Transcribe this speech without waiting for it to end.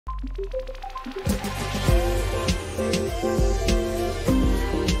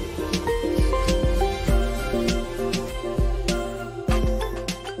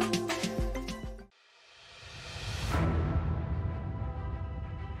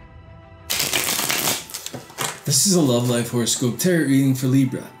This is a Love Life Horoscope Tarot reading for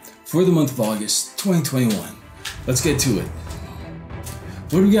Libra for the month of August 2021. Let's get to it.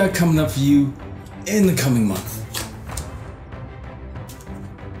 What do we got coming up for you in the coming month?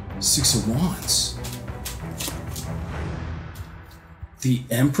 Six of Wands. The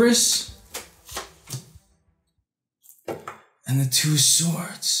Empress. And the Two of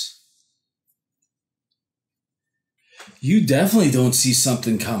Swords. You definitely don't see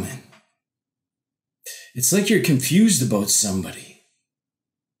something coming. It's like you're confused about somebody.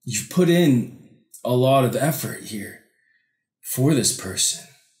 You've put in a lot of effort here for this person.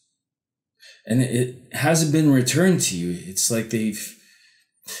 And it hasn't been returned to you. It's like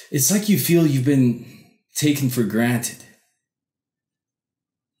you feel you've been taken for granted.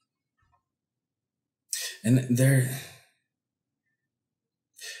 And they're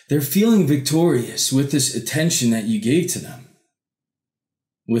feeling victorious with this attention that you gave to them,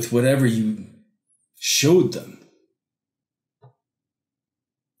 with whatever you showed them.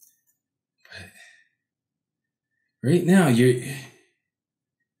 But right now, you're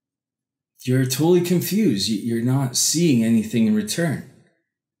totally confused. You're not seeing anything in return.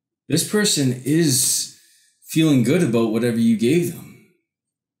 This person is feeling good about whatever you gave them.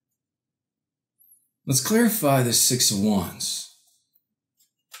 Let's clarify the Six of Wands.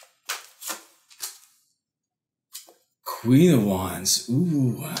 Queen of Wands.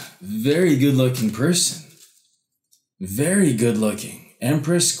 Ooh, very good looking person. Very good looking.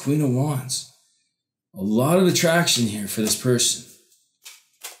 Empress, Queen of Wands. A lot of attraction here for this person.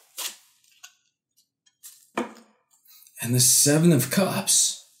 And the Seven of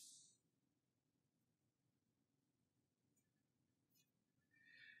Cups.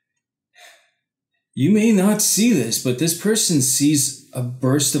 You may not see this, but this person sees a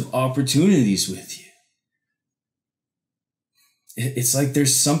burst of opportunities with you. It's like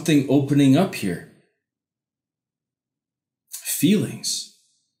there's something opening up here. Feelings.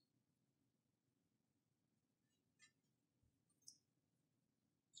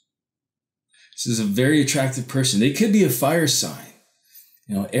 This is a very attractive person. They could be a fire sign.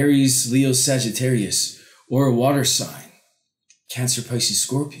 Aries, Leo, Sagittarius, or a water sign. Cancer, Pisces,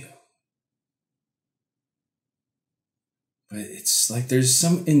 Scorpio. But it's like there's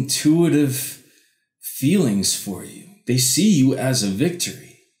some intuitive feelings for you. They see you as a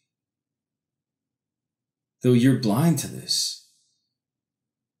victory, though you're blind to this.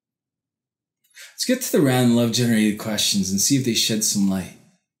 Let's get to the random love-generated questions and see if they shed some light.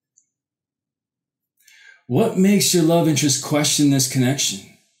 What makes your love interest question this connection?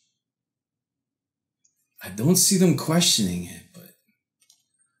 I don't see them questioning it, but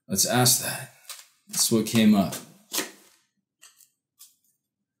let's ask that. That's what came up.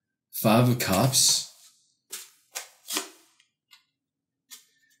 Five of Cups.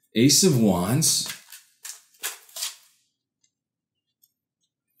 Ace of Wands,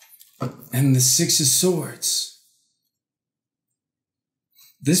 and the Six of Swords.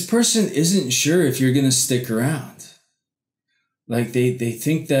 This person isn't sure if you're going to stick around. Like they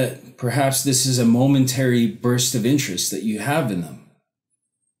think that perhaps this is a momentary burst of interest that you have in them.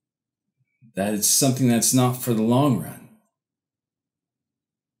 That it's something that's not for the long run.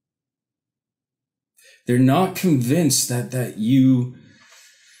 They're not convinced that you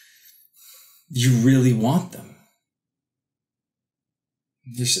really want them.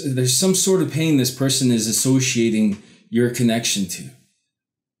 There's some sort of pain this person is associating your connection to.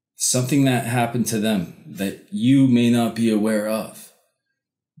 Something that happened to them that you may not be aware of.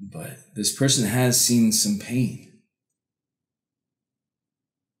 But this person has seen some pain.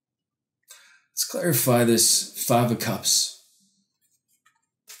 Let's clarify this Five of Cups.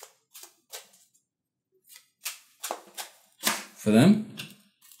 For them,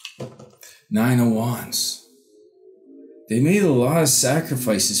 Nine of Wands. They made a lot of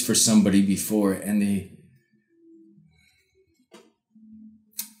sacrifices for somebody before, and they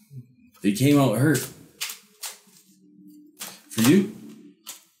came out hurt. For you,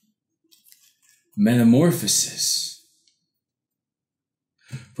 Metamorphosis.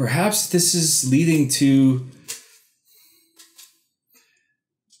 Perhaps this is leading to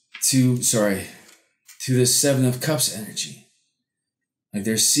the Seven of Cups energy. Like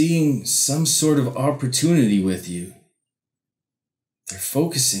they're seeing some sort of opportunity with you. They're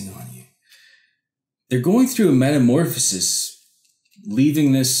focusing on you. They're going through a metamorphosis,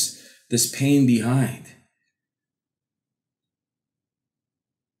 leaving this pain behind.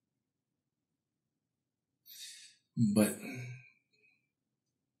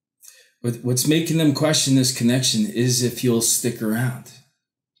 But what's making them question this connection is if you'll stick around,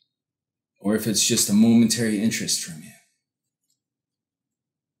 or if it's just a momentary interest from you.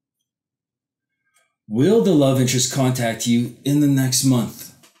 Will the love interest contact you in the next month?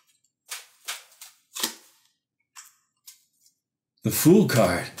 The Fool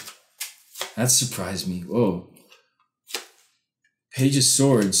card. That surprised me. Whoa. Page of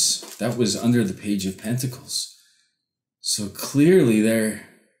Swords. That was under the Page of Pentacles. So clearly they're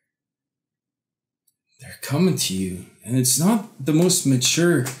coming to you. And it's not the most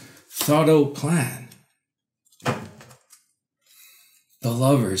mature, thought out plan. The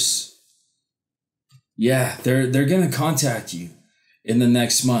Lovers. Yeah, they're going to contact you in the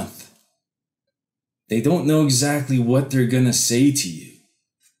next month. They don't know exactly what they're going to say to you.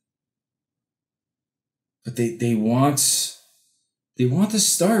 But they want to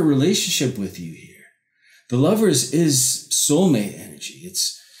start a relationship with you here. The Lovers is soulmate energy.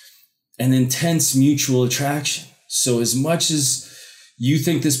 It's an intense mutual attraction. So as much as you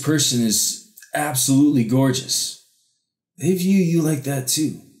think this person is absolutely gorgeous, they view you like that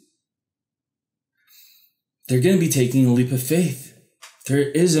too. They're going to be taking a leap of faith. There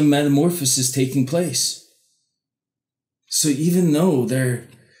is a metamorphosis taking place. So even though they've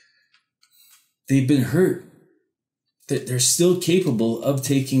been hurt, they're still capable of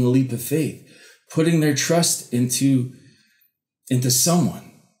taking a leap of faith, putting their trust into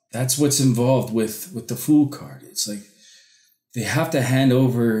someone. That's what's involved with the Fool card. It's like they have to hand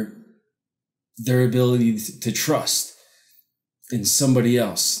over their ability to trust in somebody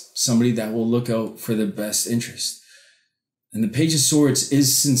else, somebody that will look out for their best interest. And the Page of Swords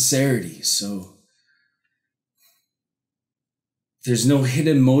is sincerity. So there's no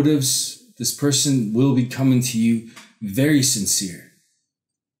hidden motives. This person will be coming to you very sincere.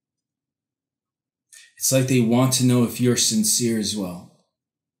 It's like they want to know if you're sincere as well.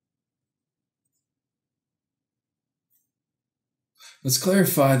 Let's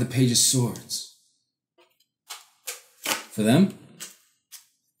clarify the Page of Swords. For them,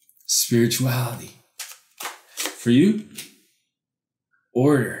 spirituality. For you,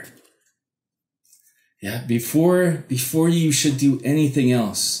 order. Yeah, before you should do anything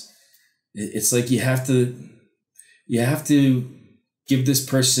else, it's like you have to give this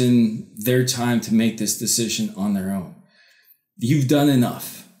person their time to make this decision on their own. You've done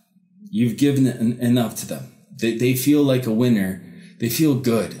enough. You've given enough to them. They feel like a winner. They feel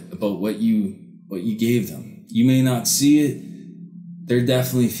good about what you gave them. You may not see it. They're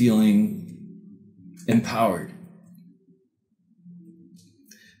definitely feeling empowered.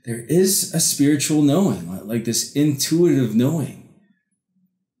 There is a spiritual knowing, like this intuitive knowing,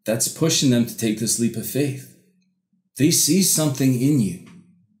 that's pushing them to take this leap of faith. They see something in you.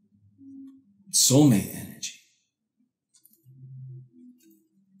 Soulmate energy.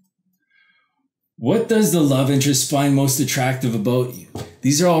 What does the love interest find most attractive about you?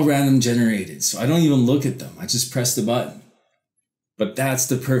 These are all random generated, so I don't even look at them. I just press the button. But that's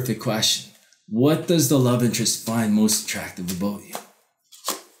the perfect question. What does the love interest find most attractive about you?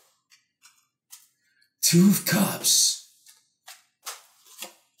 Two of Cups.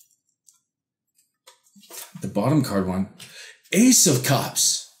 The bottom card one. Ace of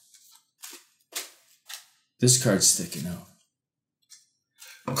Cups. This card's sticking out.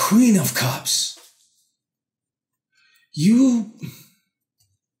 Queen of Cups. You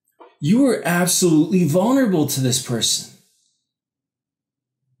are absolutely vulnerable to this person.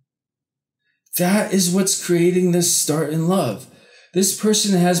 That is what's creating this start in love. This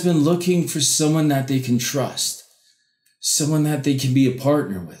person has been looking for someone that they can trust, someone that they can be a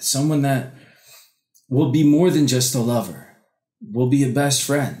partner with, someone that will be more than just a lover, will be a best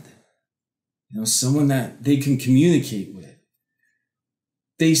friend, someone that they can communicate with.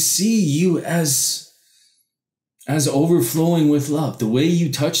 They see you as overflowing with love. The way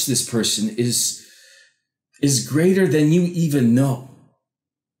you touch this person is greater than you even know.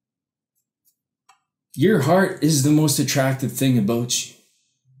 Your heart is the most attractive thing about you.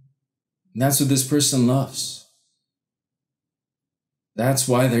 And that's what this person loves. That's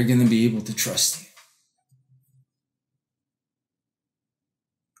why they're going to be able to trust you.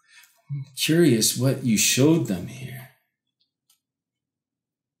 I'm curious what you showed them here.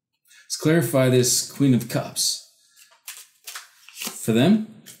 Let's clarify this Queen of Cups. For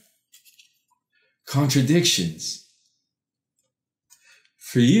them, contradictions.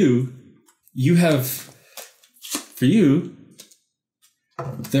 For you, the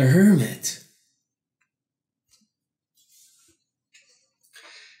Hermit.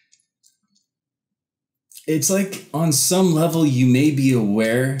 It's like on some level you may be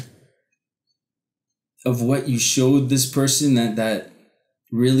aware of what you showed this person that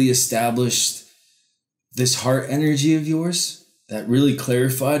really established this heart energy of yours, that really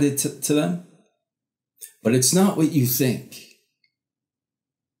clarified it to them. But it's not what you think.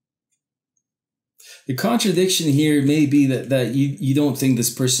 The contradiction here may be that you don't think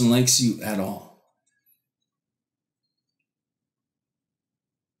this person likes you at all.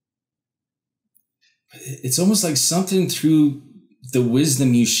 It's almost like something through the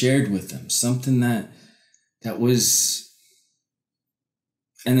wisdom you shared with them, something that was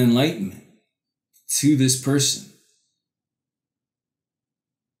an enlightenment to this person.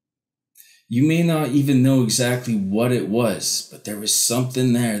 You may not even know exactly what it was, but there was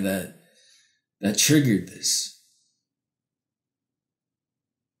something there that triggered this.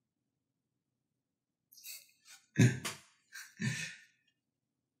 In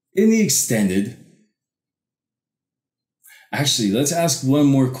the extended, actually, let's ask one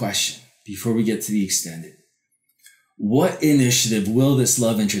more question before we get to the extended. What initiative will this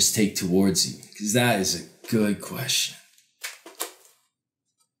love interest take towards you? Because that is a good question.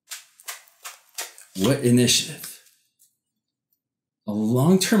 What initiative? A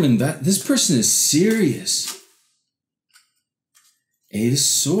long-term investment. This person is serious. Eight of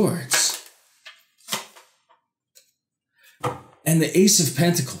Swords. And the Ace of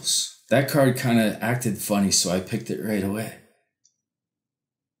Pentacles. That card kind of acted funny, so I picked it right away.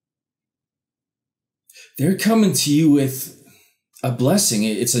 They're coming to you with a blessing.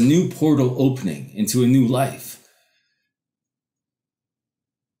 It's a new portal opening into a new life.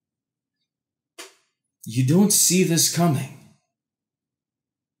 You don't see this coming.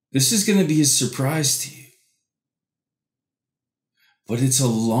 This is going to be a surprise to you. But it's a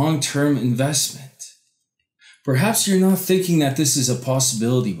long-term investment. Perhaps you're not thinking that this is a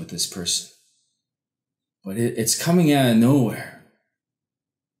possibility with this person. But it's coming out of nowhere.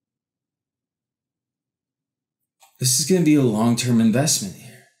 This is going to be a long-term investment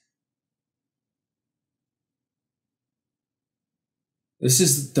here. This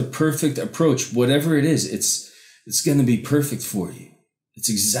is the perfect approach. Whatever it is, it's going to be perfect for you. It's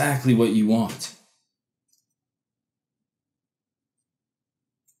exactly what you want.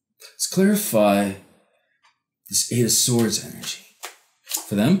 Let's clarify this Eight of Swords energy.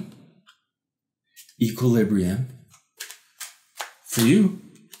 For them, equilibrium. For you,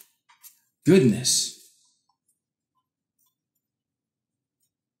 goodness.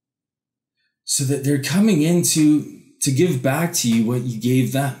 So that they're coming in to give back to you what you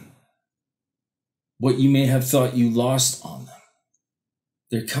gave them. What you may have thought you lost on them.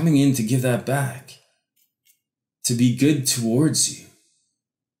 They're coming in to give that back. To be good towards you.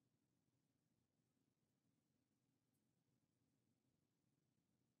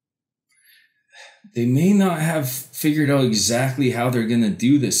 They may not have figured out exactly how they're going to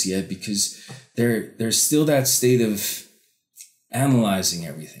do this yet because they're still that state of analyzing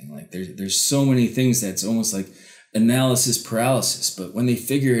everything. Like there's so many things that's almost like analysis paralysis. But when they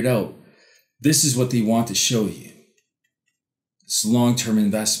figure it out, this is what they want to show you. This long-term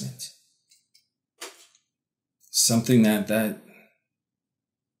investment. Something that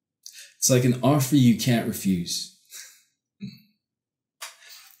it's like an offer you can't refuse.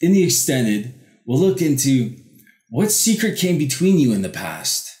 In the extended, we'll look into what secret came between you in the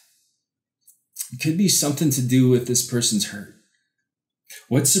past. It could be something to do with this person's hurt.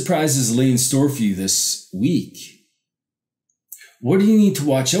 What surprises lay in store for you this week? What do you need to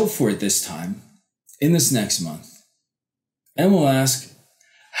watch out for at this time, in this next month? And we'll ask,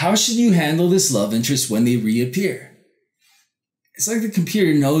 how should you handle this love interest when they reappear? It's like the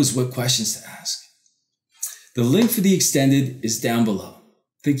computer knows what questions to ask. The link for the extended is down below.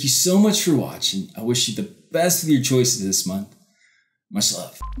 Thank you so much for watching. I wish you the best of your choices this month. Much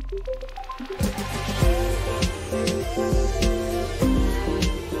love.